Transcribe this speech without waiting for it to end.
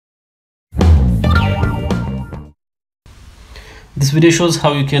This video shows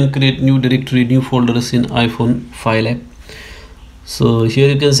how you can create new directory, new folders in iPhone file app. So here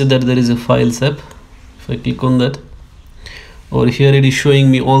you can see that there is a files app. If I click on that, or here it is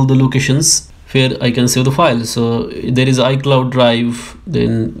showing me all the locations where I can save the file. So there is iCloud Drive,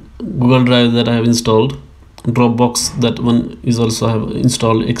 then Google Drive that I have installed, Dropbox, that one is also I have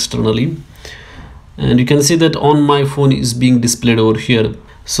installed externally, and you can see that on my phone is being displayed over here.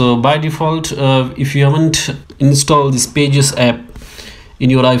 So by default, if you haven't installed this Pages app in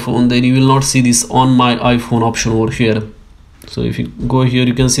your iPhone, then you will not see this on my iPhone option over here. So if you go here,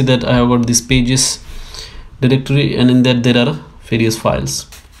 you can see that I have got this Pages directory, and in that there are various files.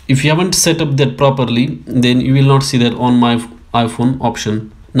 If you haven't set up that properly, then you will not see that on my iPhone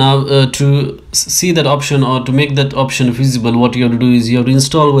option. Now to see that option, or to make that option visible, what you have to do is you have to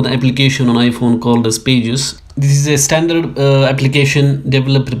install one application on iPhone called as Pages. This is a standard application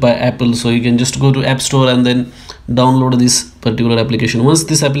developed by Apple, so you can just go to App Store and then download this particular application. Once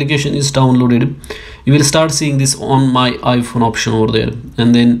this application is downloaded, you will start seeing this on my iPhone option over there.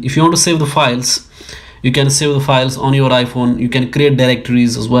 And then if you want to save the files, you can save the files on your iPhone. You can create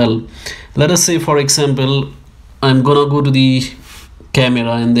directories as well. Let us say, for example, I'm gonna go to the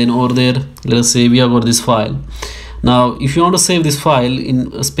camera, and then over there, let us say we have got this file. Now if you want to save this file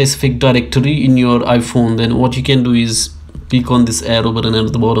in a specific directory in your iPhone, then what you can do is click on this arrow button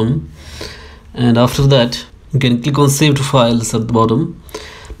at the bottom, and after that you can click on Save to Files at the bottom.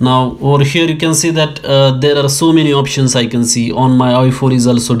 Now over here you can see that there are so many options I can see on my iPhone is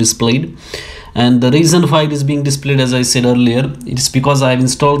also displayed. And the reason why it is being displayed, as I said earlier, it's because I have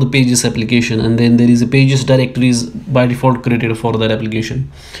installed the Pages application, and then there is a Pages directories by default created for that application.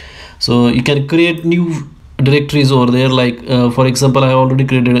 So you can create new directories over there, like for example, I already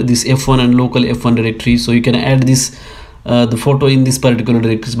created this F1 and local F1 directory. So you can add this the photo in this particular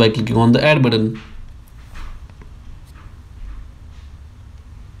directories by clicking on the add button.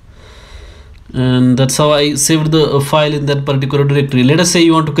 And that's how I saved the file in that particular directory. Let us say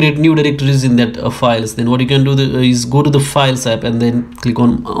you want to create new directories in that files, then what you can do is go to the Files app and then click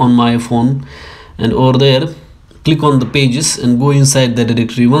on my phone, and over there click on the Pages and go inside the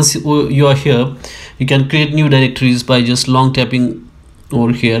directory. Once you are here, you can create new directories by just long tapping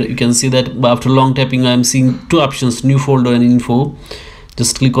over here. You can see that after long tapping I am seeing two options, new folder and info.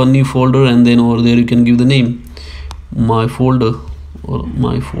 Just click on new folder, and then over there you can give the name my folder or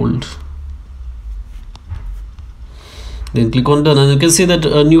my fold. Then click on done, and you can see that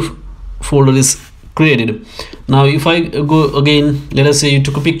a new folder is created. Now if I go again, let us say you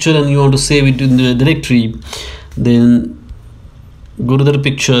took a picture and you want to save it in the directory, then go to the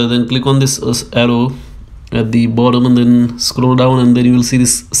picture, then click on this arrow at the bottom, and then scroll down, and then you will see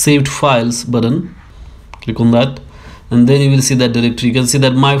this saved files button. Click on that, and then you will see that directory. You can see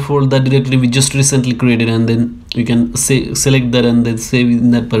that my folder, that directory we just recently created, and then you can select that and then save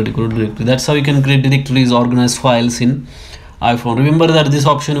in that particular directory. That's how you can create directories, organize files in iPhone. Remember that this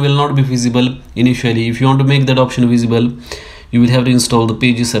option will not be visible initially. If you want to make that option visible, you will have to install the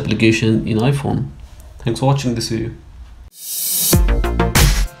Pages application in iPhone. Thanks for watching this video.